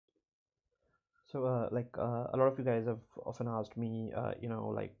A lot of you guys have often asked me,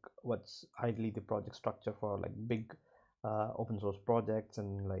 like what's ideally the project structure for like big open source projects,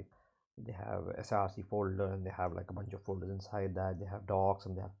 and like they have SRC folder and they have like a bunch of folders inside that. They have docs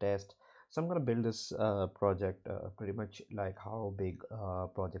and they have tests. So I'm gonna build this project pretty much like how big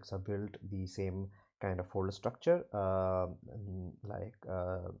projects are built, the same kind of folder structure, and like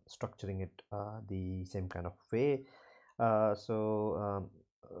structuring it the same kind of way.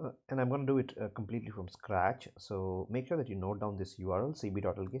 And I'm going to do it completely from scratch. So make sure that you note down this URL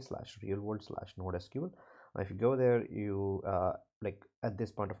cb.lk/realworld/nodesql. If you go there, you like at this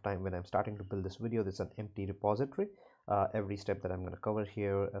point of time when I'm starting to build this video, this is an empty repository. Every step that I'm going to cover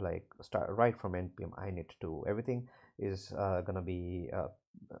here, like start right from npm init to everything, is going to be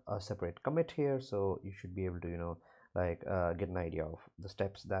a separate commit here. So you should be able to get an idea of the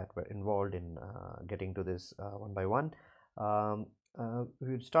steps that were involved in getting to this one by one. We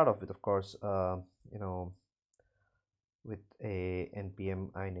would start off with, of course, with a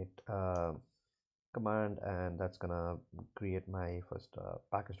npm init command, and that's gonna create my first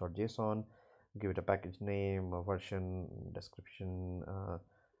package.json, give it a package name, a version, description,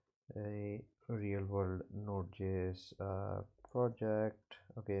 a real world node.js project,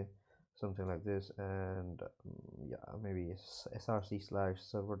 okay, something like this. And yeah, maybe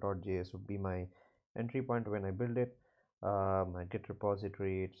src/server.js would be my entry point when I build it. My git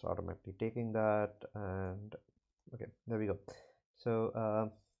repository, it's automatically taking that, and okay, there we go. So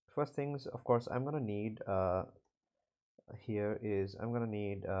first things, of course, I'm gonna need here is I'm gonna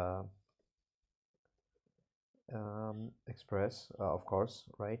need express, of course,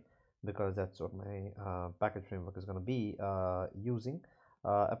 right, because that's what my package framework is going to be using.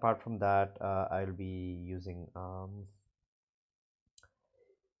 Apart from that, I'll be using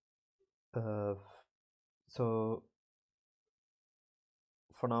uh, so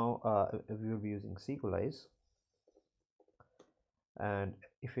for now we will be using Sequelize, and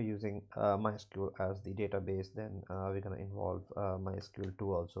if you're using MySQL as the database, then we're going to involve MySQL2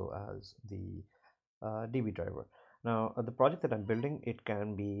 also as the DB driver. Now, the project that I'm building, it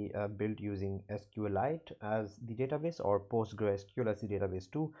can be built using SQLite as the database or PostgreSQL as the database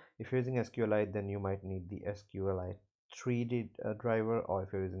too. If you're using SQLite, then you might need the SQLite 3D driver, or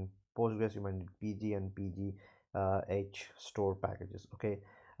if you're using Postgres, you might need PG and PG H store packages. Okay,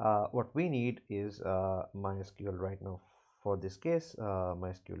 what we need is MySQL right now for this case,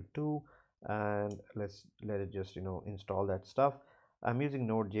 MySQL 2, and let it just install that stuff. I'm using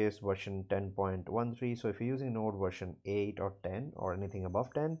Node.js version 10.13. So if you're using Node version 8 or 10 or anything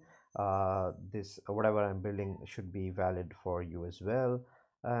above 10, this whatever I'm building should be valid for you as well.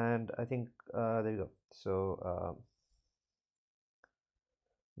 And I think there you go. So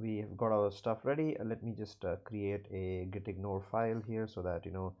we have got our stuff ready. Let me just create a git ignore file here, so that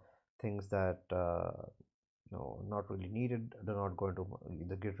things that not really needed do not go into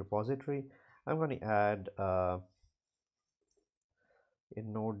the git repository. I'm going to add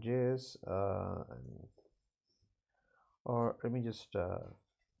in Node.js, or let me just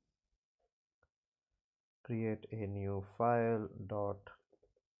create a new file dot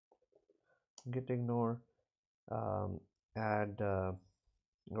git ignore, add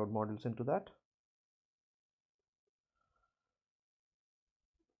node modules into that,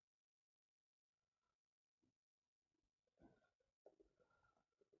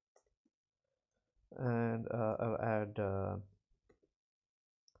 and I'll add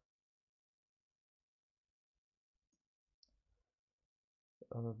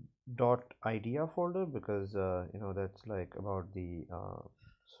dot idea folder, because that's like about the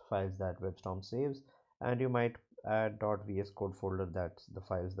files that WebStorm saves. And you might add dot vs code folder, that's the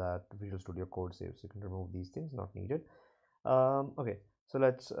files that Visual Studio Code saves. You can remove these things, not needed. Okay, so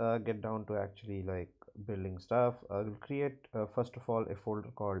let's get down to actually like building stuff. We'll create first of all a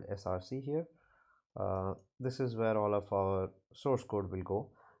folder called src here. This is where all of our source code will go.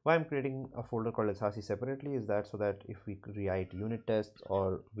 Why I'm creating a folder called src separately is that so that if we write unit tests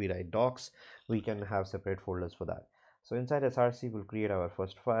or we write docs, we can have separate folders for that. So inside src, we'll create our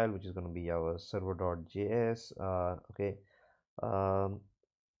first file, which is going to be our server.js. Okay, um,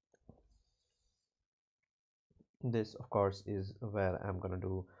 this of course is where I'm gonna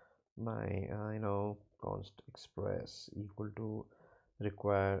do my const express equal to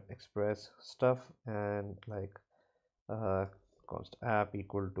require express stuff, and like const app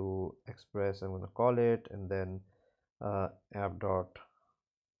equal to express, I'm gonna call it, and then app dot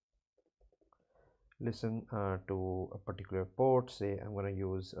listen to a particular port. Say I'm gonna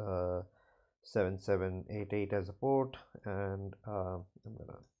use 7788 as a port, and I'm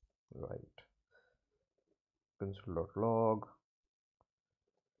gonna write console.log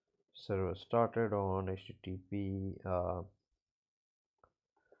server started on HTTP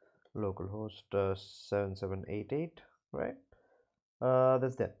localhost 7788, right?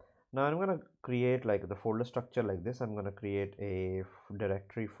 That's that. Now I'm gonna create like the folder structure like this. I'm gonna create a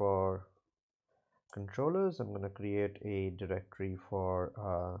directory for controllers. I'm gonna create a directory for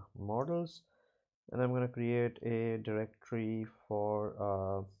models, and I'm gonna create a directory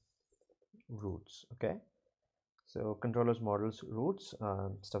for roots. Okay, so controllers, models, roots,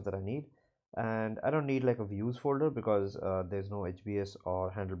 stuff that I need. And I don't need like a views folder because there's no HBS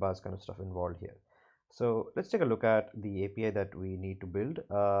or handlebars kind of stuff involved here. So let's take a look at the API that we need to build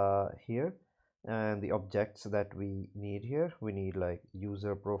here, and the objects that we need here. We need like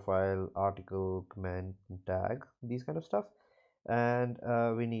user profile, article, comment, tag, these kind of stuff. And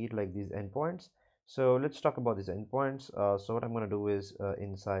we need like these endpoints. So let's talk about these endpoints. So what I'm going to do is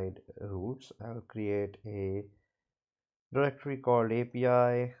inside roots, I'll create a directory called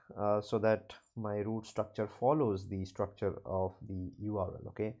API so that my root structure follows the structure of the URL.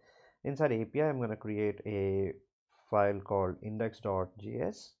 Okay, inside API I'm going to create a file called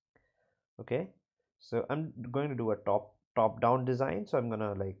index.js. Okay, so I'm going to do a top down design. So I'm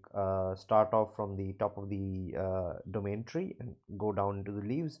gonna like start off from the top of the domain tree and go down to the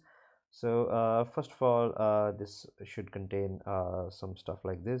leaves. So first of all, this should contain some stuff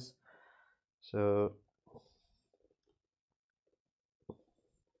like this. So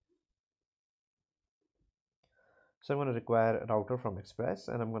I'm going to require a router from Express,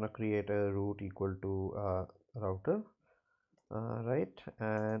 and I'm going to create a root equal to router, right?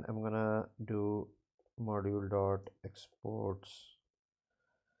 And I'm going to do module dot exports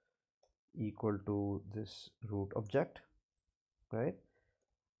equal to this root object, right?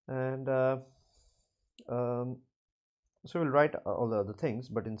 And so we'll write all the other things,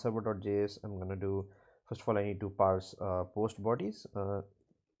 but in server.js, I'm going to do, first of all, I need to parse post bodies.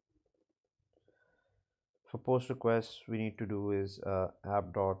 For post requests, we need to do is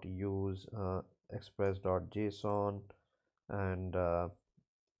app.use express.json and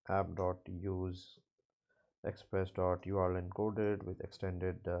app.use express.url encoded with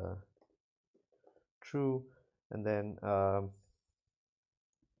extended true, and then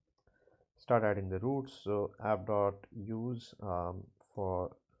start adding the roots. So app.use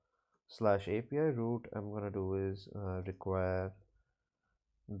for slash API root, I'm gonna do is require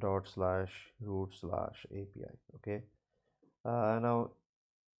dot slash root slash API. Okay, now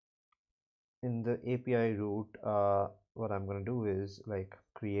in the API root, what I'm going to do is like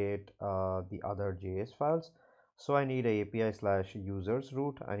create the other JS files. So I need a API slash users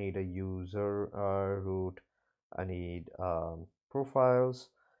root. I need a user root. I need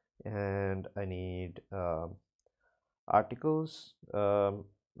profiles, and I need articles.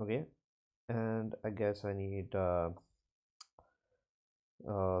 Okay, and I guess I need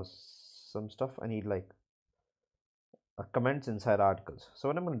some stuff. I need like comments inside articles. So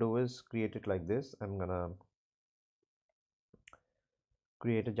what I'm going to do is create it like this. I'm gonna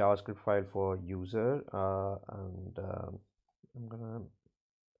create a JavaScript file for user, and I'm gonna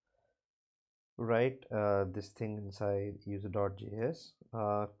write this thing inside user.js,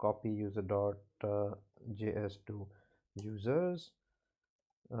 copy user.js to users,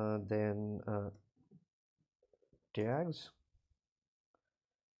 then tags,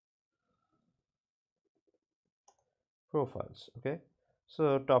 profiles. Okay,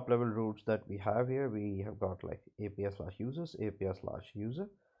 so top level roots that we have here, we have got like API slash users, API slash user,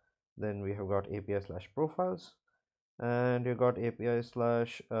 then we have got API slash profiles, and you got API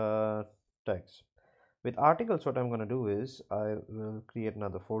slash tags. With articles, what I'm going to do is I will create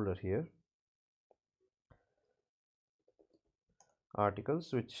another folder here,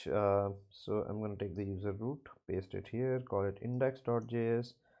 articles, which so I'm going to take the user root, paste it here, call it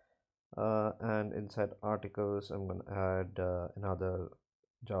index.js, and inside articles I'm going to add another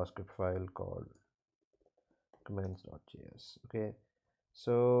JavaScript file called comments.js. Okay,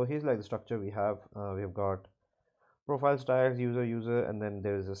 so here's like the structure we have. We have got profiles, tags, user, and then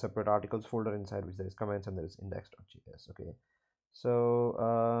there is a separate articles folder inside which there is comments, and there is index.js. Okay,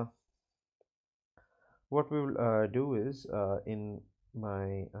 so what we will do is in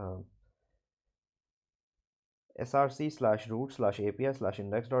my src slash root slash API slash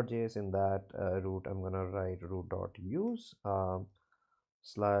index.js, in that root I'm gonna write root.use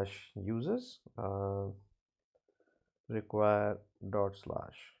slash users, require dot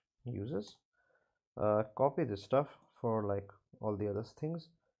slash users, copy this stuff for like all the other things.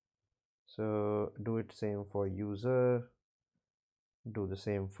 So do it same for user, do the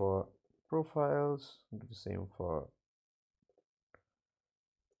same for profiles, do the same for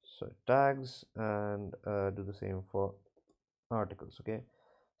tags, and do the same for articles. Okay,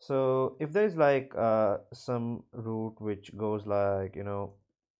 So if there is like some route which goes like, you know,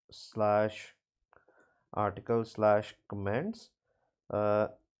 slash article slash comments, uh,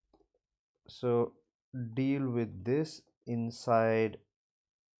 so deal with this inside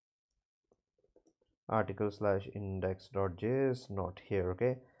article slash index.js, not here.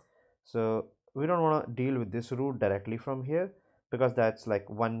 Okay, so we don't want to deal with this route directly from here because that's like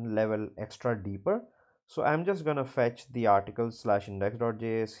one level extra deeper. So I'm just gonna fetch the article slash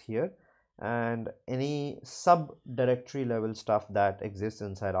index.js here, and any sub directory level stuff that exists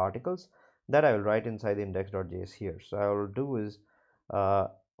inside articles, that I will write inside the index.js here. So I will do is uh,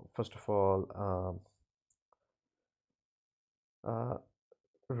 first of all uh,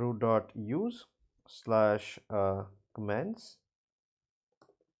 root.use slash comments.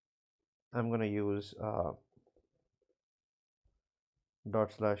 I'm going to use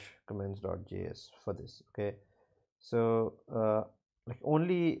dot slash comments.js for this. Okay, so like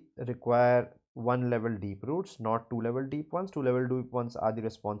only require one level deep roots, not two level deep ones. Two level deep ones are the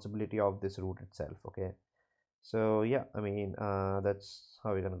responsibility of this root itself. Okay, so yeah, I mean that's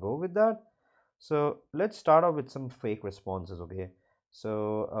how we're gonna go with that. So let's start off with some fake responses. Okay,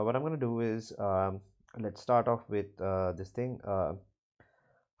 so what I'm gonna do is let's start off with this thing.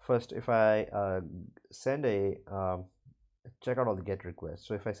 First, if I send a check out all the get requests.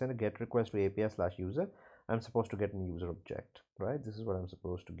 So if I send a get request to API slash user, I'm supposed to get a user object, right? This is what I'm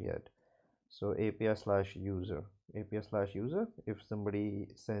supposed to get. So API slash user, API slash user. If somebody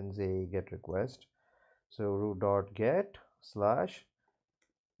sends a get request, so root dot get slash,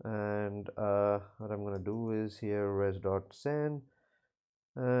 and what I'm gonna do is here res dot send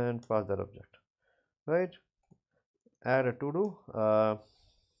and pass that object, right? Add a to do.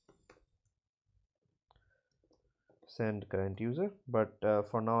 Send current user, but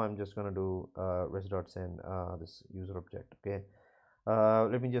for now I'm just gonna do res.send this user object. Okay,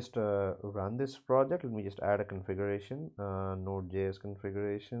 let me just run this project. Let me just add a configuration, node.js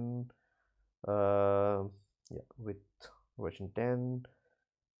configuration, yeah, with version 10,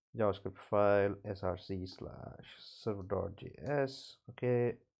 javascript file src slash server.js.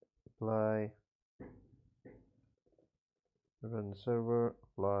 Okay, apply, run server,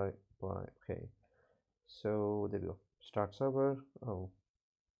 apply. Okay, so there we go, start server. Oh,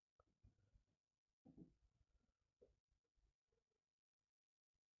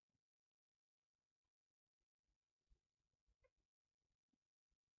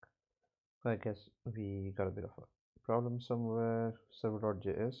 I guess we got a bit of a problem somewhere.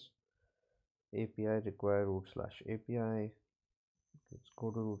 Server.js API require root slash API. Let's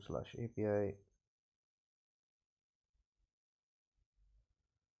go to root slash API.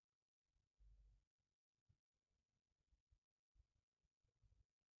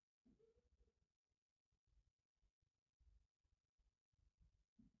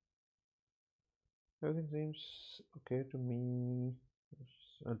 Everything seems okay to me.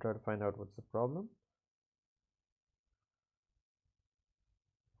 I'll try to find out what's the problem.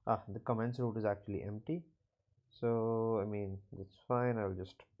 The comments root is actually empty. So, I mean, that's fine. I'll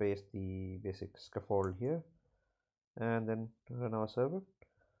just paste the basic scaffold here and then run our server.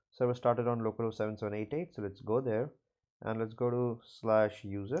 Server started on localhost 7788. So let's go there and let's go to slash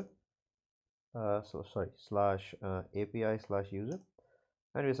user. Slash API slash user,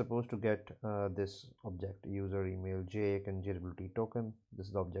 and we're supposed to get this object user email jake and JWT token. This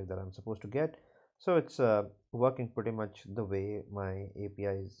is the object that I'm supposed to get. So it's working pretty much the way my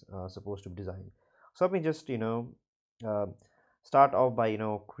API is supposed to be designed. So let me just uh, start off by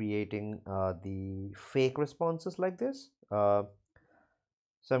creating the fake responses like this.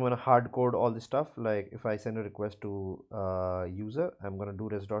 So I'm going to hard code all this stuff. Like if I send a request to user, I'm going to do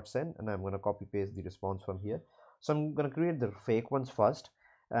res.send and I'm going to copy paste the response from here. So I'm going to create the fake ones first,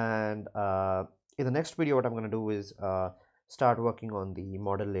 and in the next video what I'm going to do is start working on the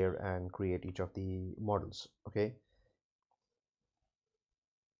model layer and create each of the models. Okay,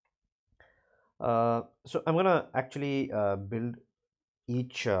 so I'm going to actually build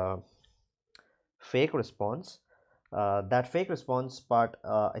each fake response. That fake response part,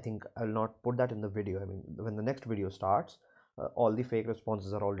 I think I'll not put that in the video. I mean, when the next video starts, all the fake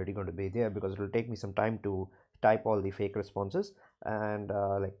responses are already going to be there because it will take me some time to type all the fake responses, and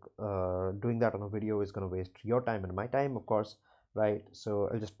doing that on a video is going to waste your time and my time, of course, right? So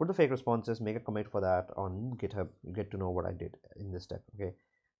I'll just put the fake responses, make a commit for that on GitHub. You get to know what I did in this step. Okay,